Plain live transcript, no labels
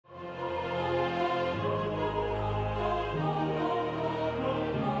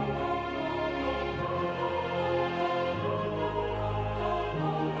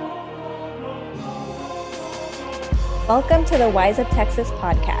Welcome to the Wise Up Texas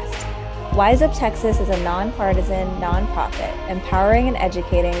podcast. Wise Up Texas is a nonpartisan nonprofit empowering and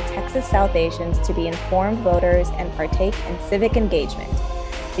educating Texas South Asians to be informed voters and partake in civic engagement.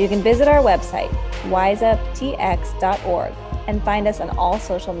 You can visit our website, wiseuptx.org, and find us on all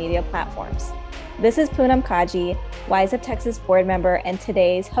social media platforms. This is Poonam Kaji, Wise Up Texas board member and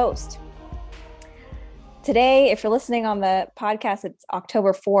today's host. Today, if you're listening on the podcast, it's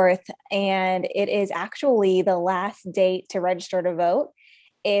October 4th, and it is actually the last date to register to vote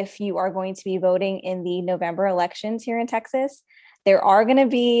if you are going to be voting in the November elections here in Texas. There are going to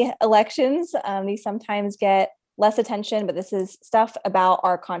be elections. These sometimes get less attention, but this is stuff about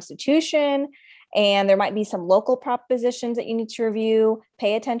our Constitution, and there might be some local propositions that you need to review.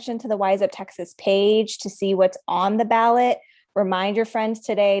 Pay attention to the Wise Up Texas page to see what's on the ballot. Remind your friends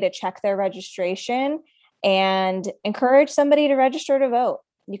today to check their registration and encourage somebody to register to vote.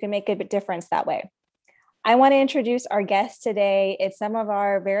 You can make a big difference that way. I want to introduce our guest today. It's some of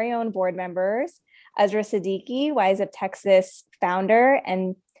our very own board members, Azra Siddiqui, Wise Up Texas founder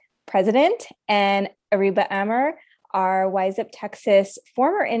and president, and Ariba Amr, our Wise Up Texas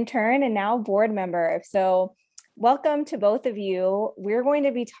former intern and now board member. So welcome to both of you. We're going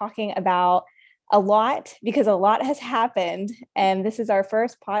to be talking about a lot because a lot has happened. And this is our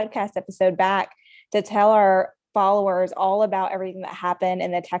first podcast episode back to tell our followers all about everything that happened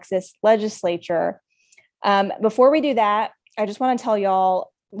in the Texas legislature. Before we do that, I just want to tell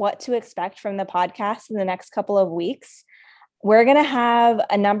y'all what to expect from the podcast in the next couple of weeks. We're going to have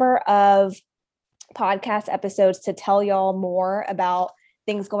a number of podcast episodes to tell y'all more about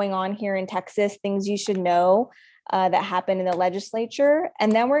things going on here in Texas, things you should know that happened in the legislature.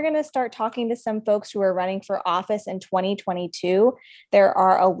 And then we're going to start talking to some folks who are running for office in 2022. There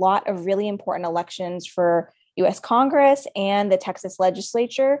are a lot of really important elections for U.S. Congress and the Texas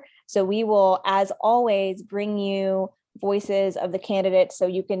legislature. So we will, as always, bring you voices of the candidates so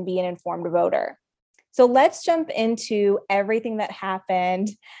you can be an informed voter. So let's jump into everything that happened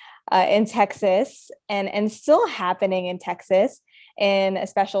in Texas and still happening in Texas in a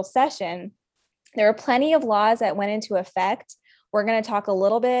special session. There are plenty of laws that went into effect. We're going to talk a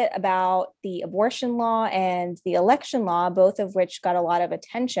little bit about the abortion law and the election law, both of which got a lot of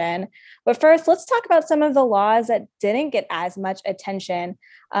attention. But first, let's talk about some of the laws that didn't get as much attention.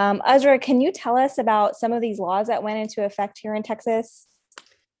 Azra, can you tell us about some of these laws that went into effect here in Texas?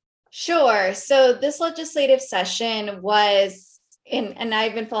 Sure. So this legislative session was, and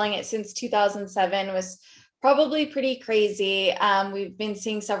I've been following it since 2007, was probably pretty crazy. We've been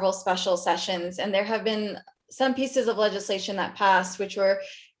seeing several special sessions, and there have been some pieces of legislation that passed, which were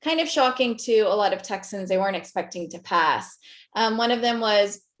kind of shocking to a lot of Texans. They weren't expecting to pass. One of them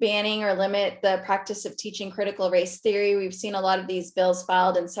was banning or limit the practice of teaching critical race theory. We've seen a lot of these bills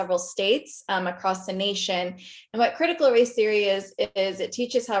filed in several states across the nation. And what critical race theory is it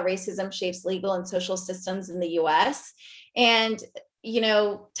teaches how racism shapes legal and social systems in the U.S. And, you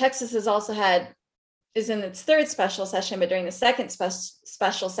know, Texas has also is in its third special session, but during the second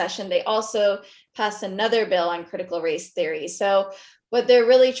special session, they also passed another bill on critical race theory. So what they're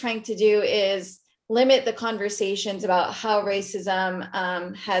really trying to do is limit the conversations about how racism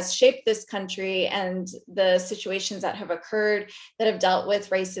has shaped this country and the situations that have occurred that have dealt with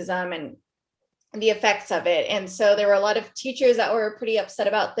racism and the effects of it. And so there were a lot of teachers that were pretty upset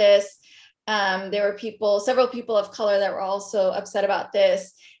about this. There were several people of color that were also upset about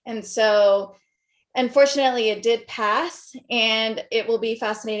this. And so unfortunately, it did pass, and it will be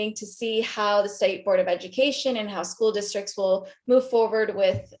fascinating to see how the State Board of Education and how school districts will move forward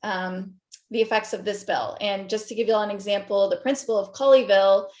with the effects of this bill. And just to give you all an example, the principal of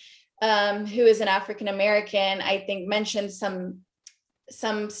Colleyville, who is an African American, I think mentioned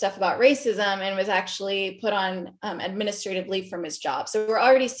some stuff about racism and was actually put on administrative leave from his job. So we're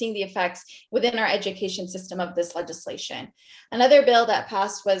already seeing the effects within our education system of this legislation. Another bill that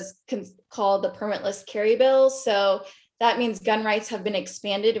passed was called the Permitless Carry Bill. So that means gun rights have been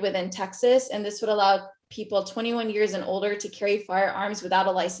expanded within Texas, and this would allow people 21 years and older to carry firearms without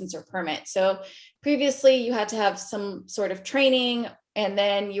a license or permit. So previously you had to have some sort of training, and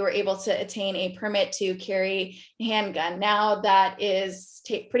then you were able to attain a permit to carry a handgun. Now that is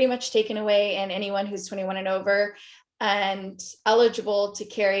pretty much taken away, and anyone who's 21 and over and eligible to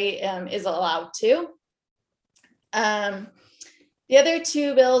carry is allowed to. The other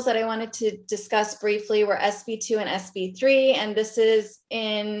two bills that I wanted to discuss briefly were SB2 and SB3, and this is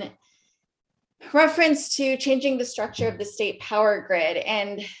in reference to changing the structure of the state power grid.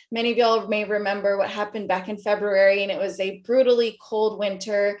 And many of y'all may remember what happened back in February, and it was a brutally cold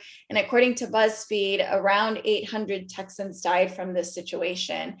winter. And according to BuzzFeed, around 800 Texans died from this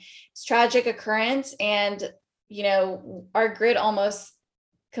situation. It's a tragic occurrence. And our grid almost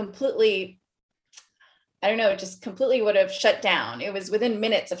completely, I don't know, just completely would have shut down. It was within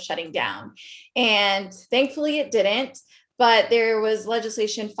minutes of shutting down. And thankfully it didn't, but there was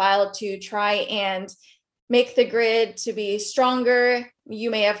legislation filed to try and make the grid to be stronger. You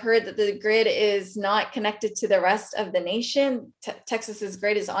may have heard that the grid is not connected to the rest of the nation. Texas's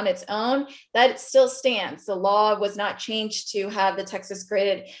grid is on its own. That still stands. The law was not changed to have the Texas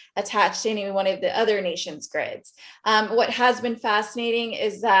grid attached to any one of the other nation's grids. What has been fascinating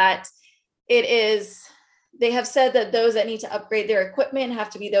is that they have said that those that need to upgrade their equipment have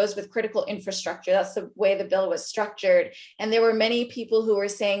to be those with critical infrastructure. That's the way the bill was structured. And there were many people who were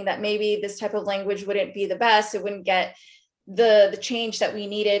saying that maybe this type of language wouldn't be the best. It wouldn't get the change that we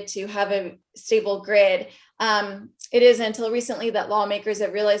needed to have a stable grid. It isn't until recently that lawmakers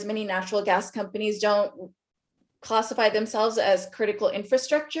have realized many natural gas companies don't classify themselves as critical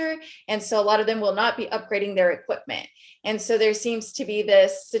infrastructure. And so a lot of them will not be upgrading their equipment. And so there seems to be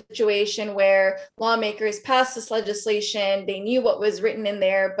this situation where lawmakers passed this legislation, they knew what was written in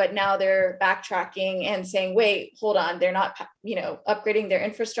there, but now they're backtracking and saying, wait, hold on, they're not, upgrading their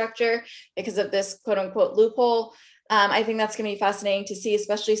infrastructure because of this quote unquote loophole. I think that's going to be fascinating to see,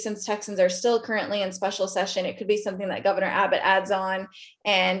 especially since Texans are still currently in special session. It could be something that Governor Abbott adds on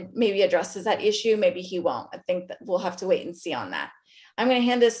and maybe addresses that issue. Maybe he won't. I think that we'll have to wait and see on that. I'm going to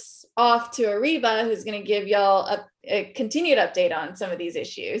hand this off to Ariba, who's going to give y'all a continued update on some of these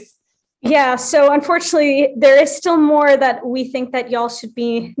issues. Yeah, so unfortunately, there is still more that we think that y'all should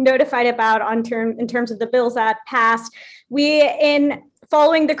be notified about in terms of the bills that passed.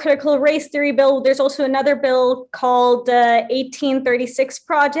 Following the critical race theory bill, there's also another bill called the 1836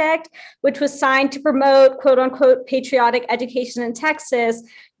 Project, which was signed to promote quote unquote patriotic education in Texas.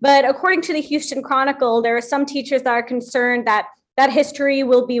 But according to the Houston Chronicle, there are some teachers that are concerned that history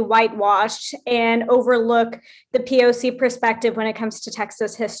will be whitewashed and overlook the POC perspective when it comes to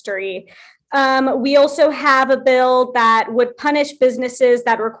Texas history. We also have a bill that would punish businesses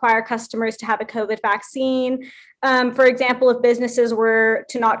that require customers to have a COVID vaccine. For example, if businesses were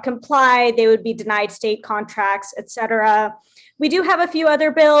to not comply, they would be denied state contracts, et cetera. We do have a few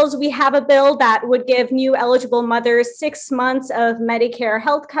other bills. We have a bill that would give new eligible mothers 6 months of Medicare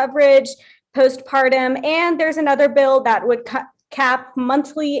health coverage postpartum. And there's another bill that would cap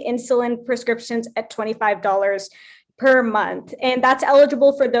monthly insulin prescriptions at $25 per month. And that's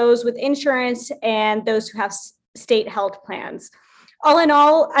eligible for those with insurance and those who have state health plans. All in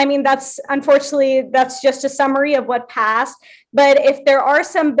all, I mean, that's just a summary of what passed. But if there are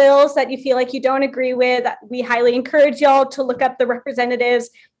some bills that you feel like you don't agree with, we highly encourage y'all to look up the representatives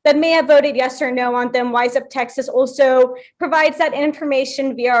that may have voted yes or no on them. Wise Up Texas also provides that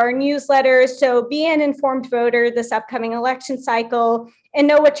information via our newsletters. So be an informed voter this upcoming election cycle and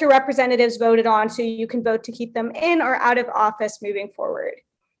know what your representatives voted on so you can vote to keep them in or out of office moving forward.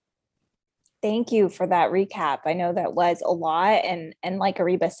 Thank you for that recap. I know that was a lot. And like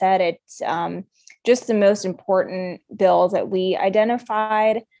Ariba said, it's just the most important bills that we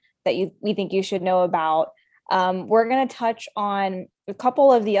identified that we think you should know about. We're going to touch on a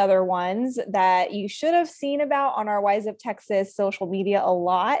couple of the other ones that you should have seen about on our Wise Up Texas social media a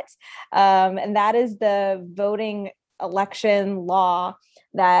lot. And that is the voting election law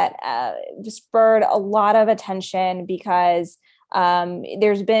that spurred a lot of attention because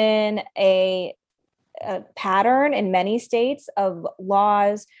there's been a pattern in many states of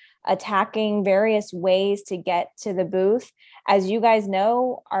laws attacking various ways to get to the booth. As you guys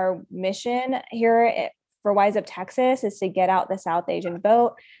know, our mission here for Wise Up Texas is to get out the South Asian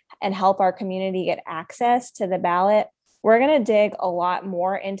vote and help our community get access to the ballot. We're going to dig a lot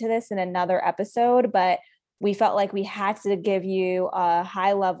more into this in another episode, but we felt like we had to give you a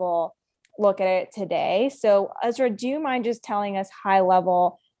high level look at it today. So Ezra, do you mind just telling us high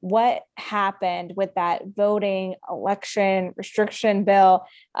level what happened with that voting election restriction bill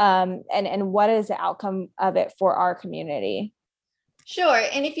and what is the outcome of it for our community? Sure.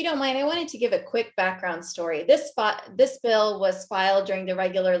 And if you don't mind, I wanted to give a quick background story. This bill was filed during the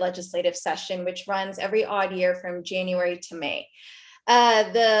regular legislative session, which runs every odd year from January to May.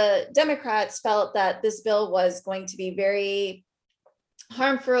 The Democrats felt that this bill was going to be very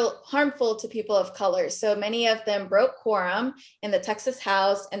harmful to people of color. So many of them broke quorum in the Texas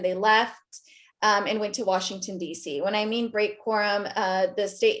House and they left and went to Washington, D.C. When I mean break quorum,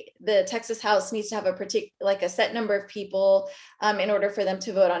 the Texas House needs to have a set number of people in order for them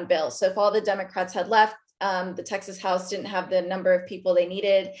to vote on bills. So if all the Democrats had left, the Texas House didn't have the number of people they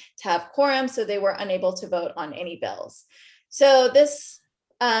needed to have quorum, so they were unable to vote on any bills. So this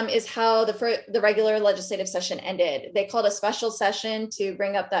is how the regular legislative session ended. They called a special session to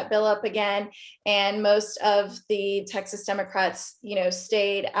bring up that bill up again, and most of the Texas Democrats,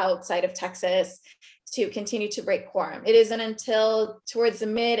 stayed outside of Texas to continue to break quorum. It isn't until towards the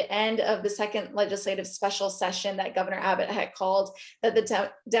mid-end of the second legislative special session that Governor Abbott had called that the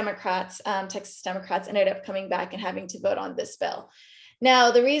Texas Democrats ended up coming back and having to vote on this bill.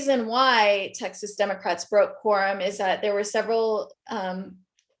 Now, the reason why Texas Democrats broke quorum is that there were several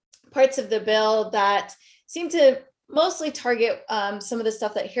parts of the bill that seemed to mostly target some of the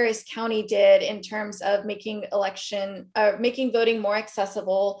stuff that Harris County did in terms of making voting more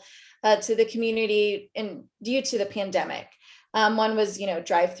accessible to the community due to the pandemic. One was,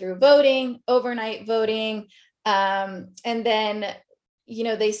 drive-through voting, overnight voting, and then,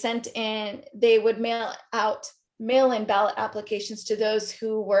 they would mail-in ballot applications to those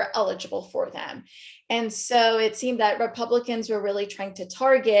who were eligible for them. And so it seemed that Republicans were really trying to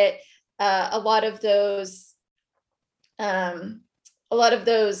target a lot of those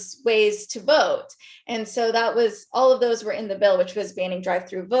ways to vote. And so all of those were in the bill, which was banning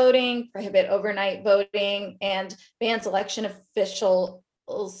drive-through voting, prohibit overnight voting, and bans election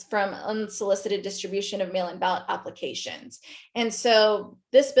officials from unsolicited distribution of mail-in ballot applications. And so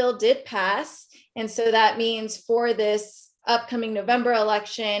this bill did pass. And so that means for this upcoming November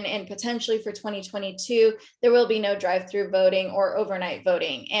election and potentially for 2022, there will be no drive-through voting or overnight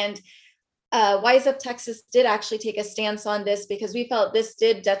voting. And Wise Up Texas did actually take a stance on this because we felt this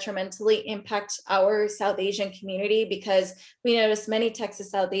did detrimentally impact our South Asian community, because we noticed many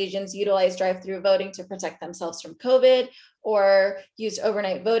Texas South Asians utilize drive-through voting to protect themselves from COVID or used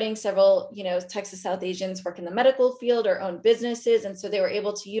overnight voting. Several, Texas South Asians work in the medical field or own businesses. And so they were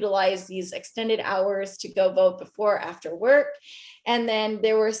able to utilize these extended hours to go vote before or after work. And then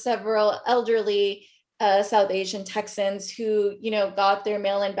there were several elderly South Asian Texans who, got their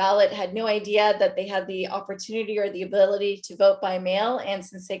mail-in ballot, had no idea that they had the opportunity or the ability to vote by mail. And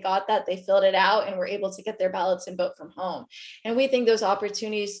since they got that, they filled it out and were able to get their ballots and vote from home. And we think those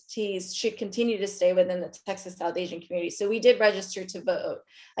opportunities should continue to stay within the Texas South Asian community. So we did register to vote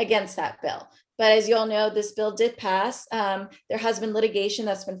against that bill. But as you all know, this bill did pass. There has been litigation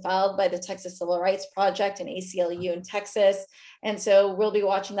that's been filed by the Texas Civil Rights Project and ACLU in Texas. And so we'll be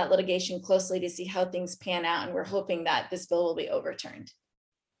watching that litigation closely to see how things pan out. And we're hoping that this bill will be overturned.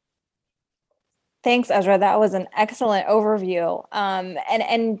 Thanks, Ezra. That was an excellent overview.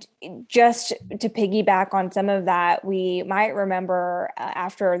 And just to piggyback on some of that, we might remember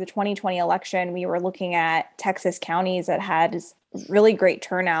after the 2020 election, we were looking at Texas counties that had really great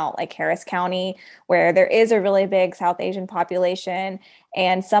turnout, like Harris County, where there is a really big South Asian population.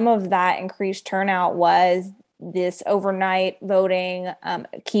 And some of that increased turnout was this overnight voting,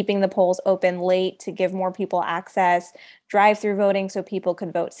 keeping the polls open late to give more people access, drive-through voting so people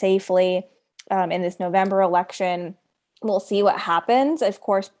could vote safely. In this November election, we'll see what happens. Of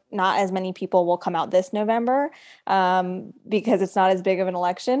course, not as many people will come out this November because it's not as big of an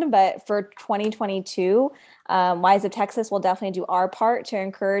election. But for 2022, Wise Up Texas will definitely do our part to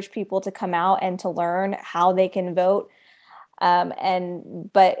encourage people to come out and to learn how they can vote.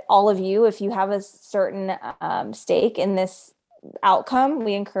 But all of you, if you have a certain stake in this outcome,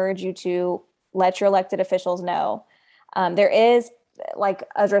 we encourage you to let your elected officials know. There is, like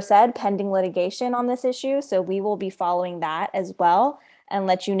Ezra said, pending litigation on this issue. So we will be following that as well and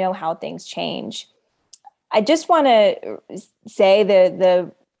let you know how things change. I just want to say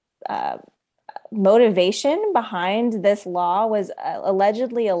the motivation behind this law was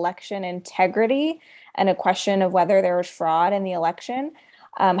allegedly election integrity and a question of whether there was fraud in the election.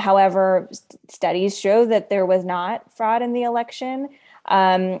 However, studies show that there was not fraud in the election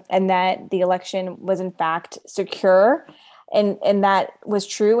and that the election was in fact secure. And that was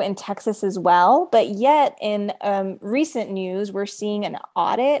true in Texas as well. But yet in recent news, we're seeing an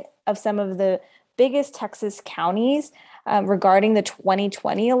audit of some of the biggest Texas counties regarding the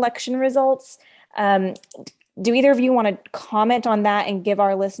 2020 election results. Do either of you want to comment on that and give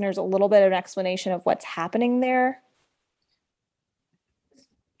our listeners a little bit of an explanation of what's happening there?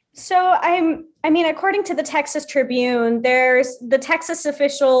 So according to the Texas Tribune, there's the Texas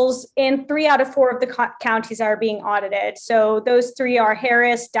officials in 3 out of 4 of the counties are being audited. So those 3 are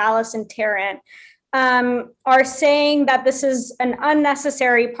Harris, Dallas, and Tarrant, are saying that this is an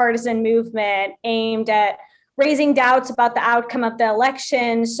unnecessary partisan movement aimed at raising doubts about the outcome of the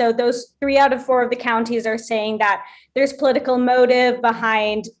election. So those 3 out of 4 of the counties are saying that there's political motive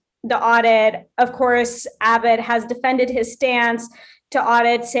behind the audit. Of course, Abbott has defended his stance to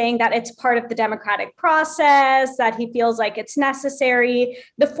audit, saying that it's part of the democratic process, that he feels like it's necessary.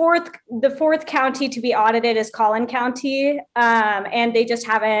 The fourth county to be audited is Collin County, and they just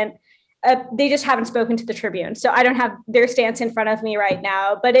haven't spoken to the Tribune. So I don't have their stance in front of me right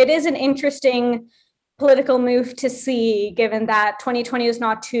now, but it is an interesting political move to see, given that 2020 is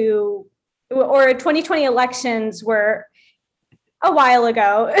not too, or 2020 elections were a while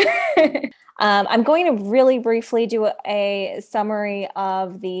ago. I'm going to really briefly do a summary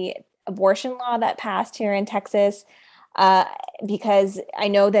of the abortion law that passed here in Texas, because I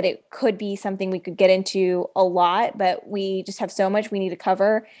know that it could be something we could get into a lot, but we just have so much we need to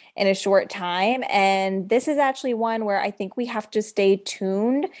cover in a short time. And this is actually one where I think we have to stay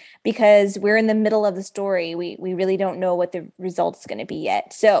tuned because we're in the middle of the story. We really don't know what the result's going to be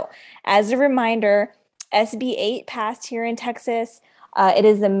yet. So as a reminder, SB 8 passed here in Texas. It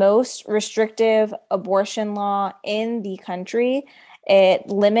is the most restrictive abortion law in the country. It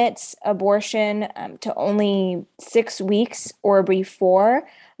limits abortion to only 6 weeks or before.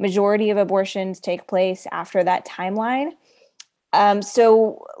 Majority of abortions take place after that timeline.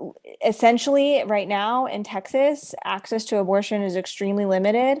 So essentially right now in Texas, access to abortion is extremely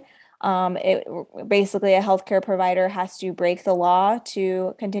limited. Basically a healthcare provider has to break the law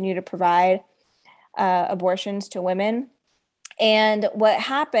to continue to provide abortions to women. And what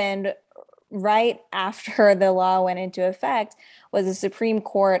happened right after the law went into effect was the Supreme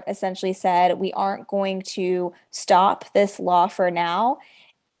Court essentially said, we aren't going to stop this law for now.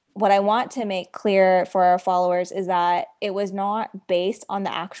 What I want to make clear for our followers is that it was not based on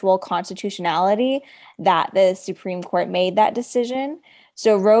the actual constitutionality that the Supreme Court made that decision.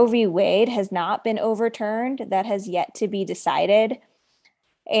 So Roe v. Wade has not been overturned. That has yet to be decided.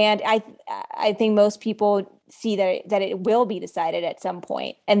 And I think most people see that it will be decided at some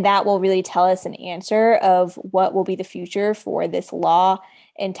point, and that will really tell us an answer of what will be the future for this law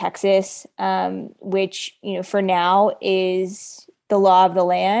in Texas, which, for now is the law of the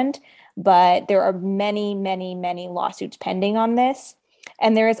land, but there are many, many, many lawsuits pending on this.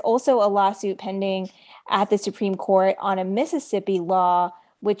 And there is also a lawsuit pending at the Supreme Court on a Mississippi law,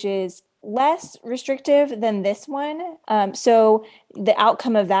 which is less restrictive than this one. So the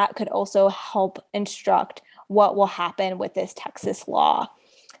outcome of that could also help instruct what will happen with this Texas law.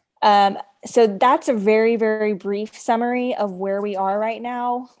 So that's a very, very brief summary of where we are right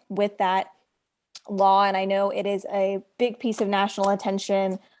now with that law. And I know it is a big piece of national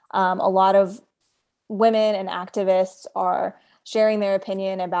attention. A lot of women and activists are sharing their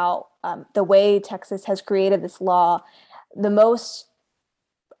opinion about the way Texas has created this law. The most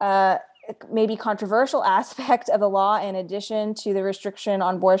maybe controversial aspect of the law, in addition to the restriction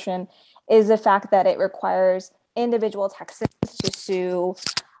on abortion, is the fact that it requires individual Texans to sue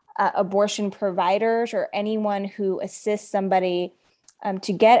abortion providers or anyone who assists somebody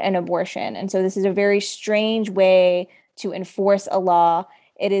to get an abortion. And so this is a very strange way to enforce a law.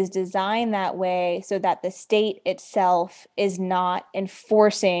 It is designed that way so that the state itself is not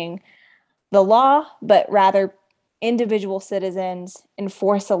enforcing the law, but rather individual citizens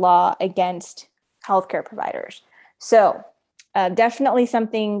enforce a law against healthcare providers. So definitely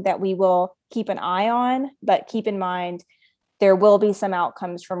something that we will keep an eye on, but keep in mind, there will be some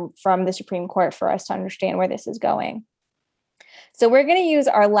outcomes from the Supreme Court for us to understand where this is going. So we're going to use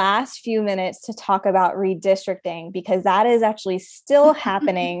our last few minutes to talk about redistricting, because that is actually still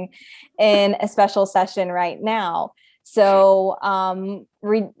happening in a special session right now. So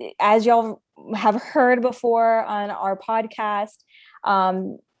as y'all have heard before on our podcast,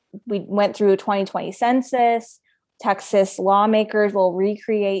 we went through a 2020 census. Texas lawmakers will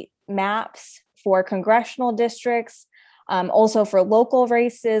recreate maps for congressional districts, also for local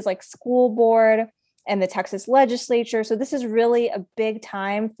races like school board and the Texas legislature. So this is really a big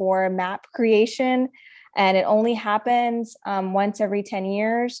time for map creation, and it only happens once every 10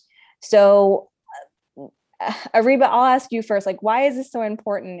 years. So Ariba, I'll ask you first, why is this so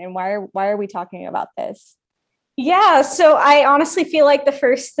important, and why are we talking about this? Yeah, so I honestly feel like the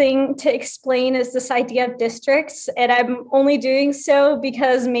first thing to explain is this idea of districts. And I'm only doing so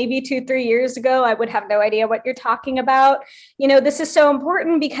because maybe 2-3 years ago, I would have no idea what you're talking about. This is so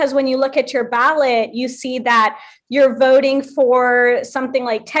important because when you look at your ballot, you see that you're voting for something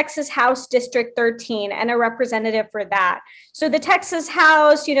like Texas House District 13 and a representative for that. So the Texas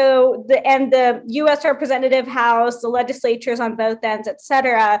House, and the U.S. Representative House, the legislatures on both ends, et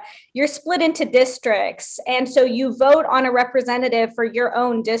cetera, you're split into districts. And so you vote on a representative for your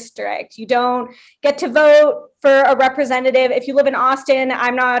own district. You don't get to vote for a representative. If you live in Austin,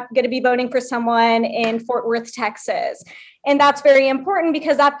 I'm not going to be voting for someone in Fort Worth, Texas. And that's very important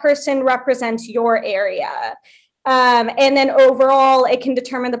because that person represents your area. And then overall, it can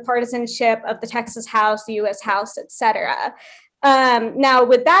determine the partisanship of the Texas House, the U.S. House, et cetera. Now,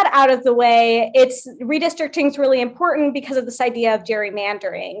 with that out of the way, redistricting is really important because of this idea of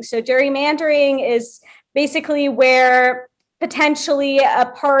gerrymandering. So gerrymandering is basically where potentially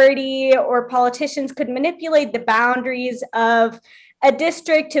a party or politicians could manipulate the boundaries of a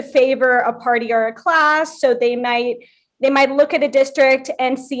district to favor a party or a class. So they might look at a district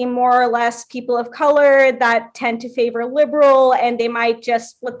and see more or less people of color that tend to favor liberal, and they might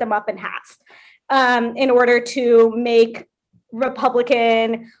just split them up in half in order to make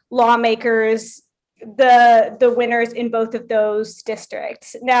Republican lawmakers the winners in both of those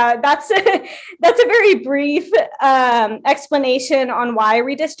districts. Now, that's a very brief explanation on why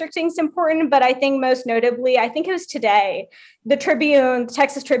redistricting is important, but I think most notably, I think it was today, the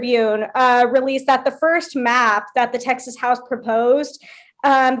Texas Tribune, released that the first map that the Texas House proposed,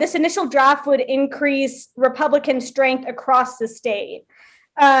 this initial draft would increase Republican strength across the state.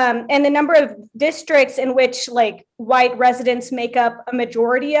 And the number of districts in which like white residents make up a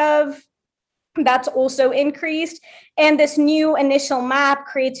majority of, that's also increased. And this new initial map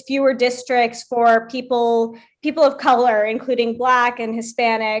creates fewer districts for people of color, including Black and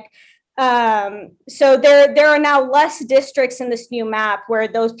Hispanic. So there are now less districts in this new map where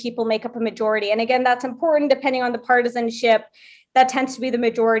those people make up a majority. And again, that's important depending on the partisanship. That tends to be the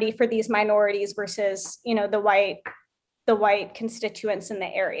majority for these minorities versus, the white constituents in the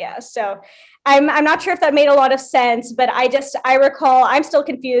area. So I'm not sure if that made a lot of sense, but I recall, I'm still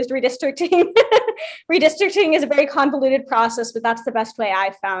confused. Redistricting is a very convoluted process, but that's the best way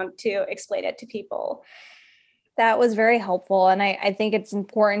I found to explain it to people. That was very helpful. And I think it's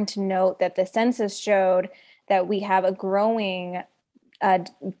important to note that the census showed that we have a growing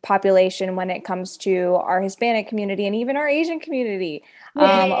population when it comes to our Hispanic community and even our Asian community.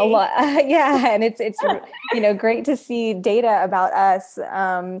 A lot, and it's great to see data about us.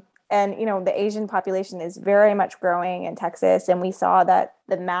 And the Asian population is very much growing in Texas, and we saw that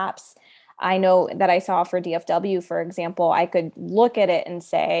the maps I know that I saw for DFW, for example, I could look at it and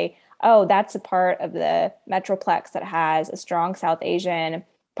say, oh, that's a part of the Metroplex that has a strong South Asian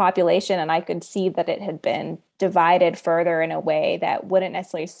population. And I could see that it had been divided further in a way that wouldn't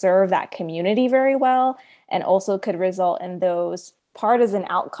necessarily serve that community very well, and also could result in those partisan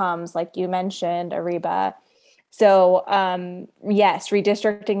outcomes like you mentioned, Ariba. So yes,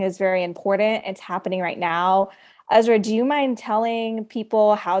 redistricting is very important. It's happening right now. Ezra, do you mind telling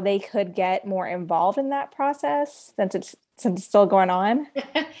people how they could get more involved in that process since it's still going on?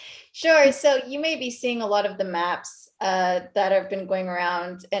 Sure. So you may be seeing a lot of the maps that have been going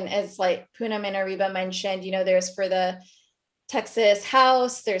around. And as like Poonam and Ariba mentioned, there's for the Texas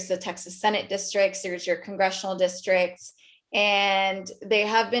House, there's the Texas Senate districts, there's your congressional districts. And they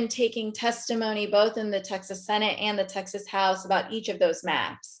have been taking testimony both in the Texas Senate and the Texas House about each of those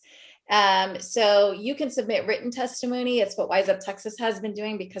maps. So you can submit written testimony. It's what Wise Up Texas has been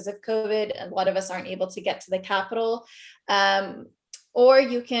doing because of COVID. A lot of us aren't able to get to the Capitol. Or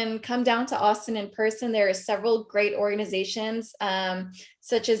you can come down to Austin in person. There are several great organizations,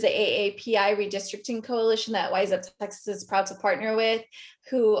 such as the AAPI Redistricting Coalition that Wise Up Texas is proud to partner with,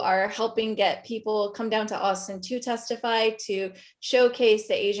 who are helping get people come down to Austin to testify, to showcase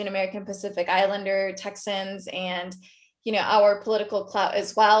the Asian American Pacific Islander Texans and our political clout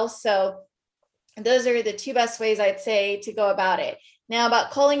as well. So those are the two best ways I'd say to go about it. Now,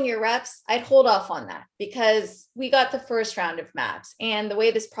 about calling your reps, I'd hold off on that because we got the first round of maps. And the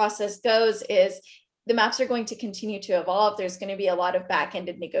way this process goes is the maps are going to continue to evolve. There's going to be a lot of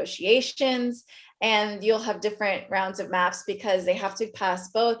back-ended negotiations, and you'll have different rounds of maps because they have to pass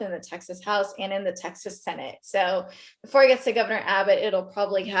both in the Texas House and in the Texas Senate. So before it gets to Governor Abbott, it'll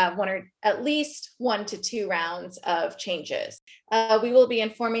probably have at least 1 to 2 rounds of changes. We will be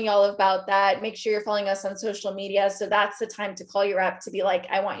informing y'all about that. Make sure you're following us on social media. So that's the time to call your rep to be like,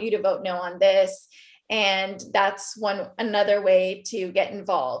 I want you to vote no on this. And that's another way to get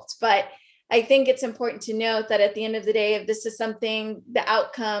involved. But I think it's important to note that at the end of the day, if this is something, the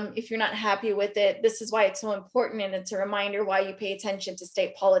outcome, if you're not happy with it, this is why it's so important. And it's a reminder why you pay attention to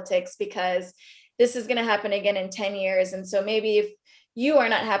state politics, because this is going to happen again in 10 years. And so maybe if you are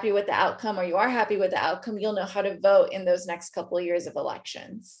not happy with the outcome or you are happy with the outcome, you'll know how to vote in those next couple of years of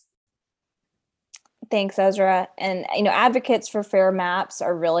elections. Thanks, Ezra. And, advocates for fair maps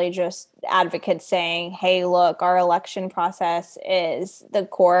are really just advocates saying, hey, look, our election process is the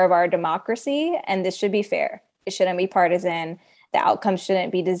core of our democracy, and this should be fair. It shouldn't be partisan. The outcome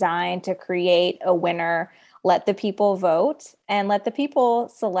shouldn't be designed to create a winner. Let the people vote and let the people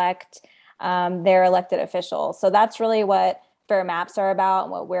select their elected officials. So that's really what fair maps are about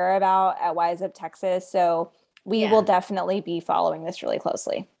and what we're about at Wise Up Texas. So we will definitely be following this really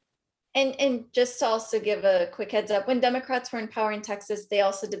closely. And just to also give a quick heads up, when Democrats were in power in Texas, they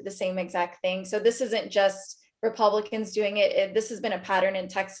also did the same exact thing. So this isn't just Republicans doing it. This has been a pattern in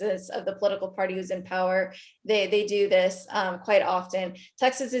Texas of the political party who's in power. They do this quite often.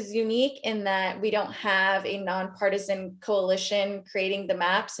 Texas is unique in that we don't have a nonpartisan coalition creating the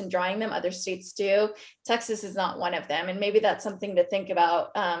maps and drawing them. Other states do. Texas is not one of them. And maybe that's something to think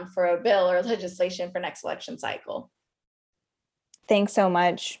about for a bill or legislation for next election cycle. Thanks so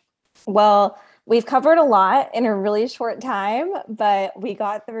much. Well, we've covered a lot in a really short time, but we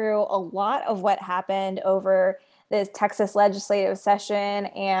got through a lot of what happened over this Texas legislative session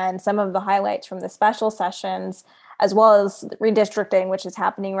and some of the highlights from the special sessions, as well as redistricting, which is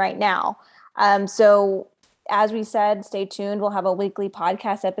happening right now. So as we said, stay tuned. We'll have a weekly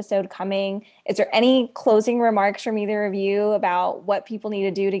podcast episode coming. Is there any closing remarks from either of you about what people need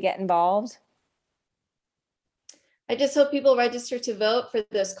to do to get involved? I just hope people register to vote for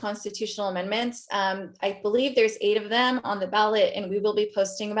those constitutional amendments. I believe there's 8 of them on the ballot, and we will be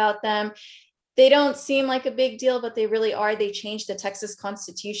posting about them. They don't seem like a big deal, but they really are. They changed the Texas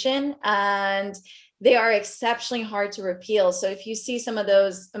Constitution, and they are exceptionally hard to repeal. So if you see some of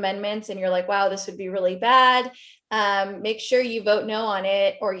those amendments and you're like, wow, this would be really bad, make sure you vote no on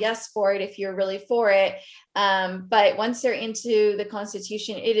it or yes for it if you're really for it. But once they're into the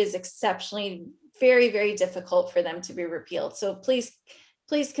Constitution, it is exceptionally very, very difficult for them to be repealed. So please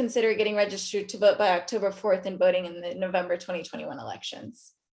consider getting registered to vote by October 4th and voting in the November 2021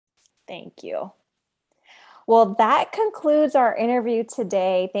 elections. Thank you. Well, that concludes our interview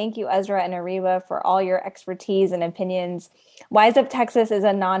today. Thank you, Ezra and Ariba, for all your expertise and opinions. Wise Up Texas is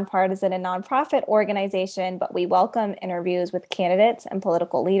a nonpartisan and nonprofit organization, but we welcome interviews with candidates and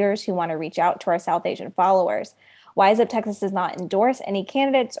political leaders who want to reach out to our South Asian followers. Wise Up Texas does not endorse any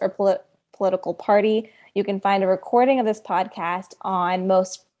candidates or political party. You can find a recording of this podcast on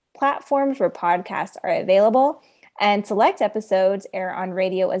most platforms where podcasts are available, and select episodes air on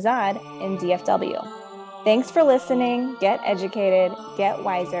Radio Azad in DFW. Thanks for listening. Get educated, get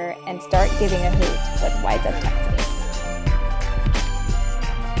wiser, and start giving a hoot with Wise Up Texas.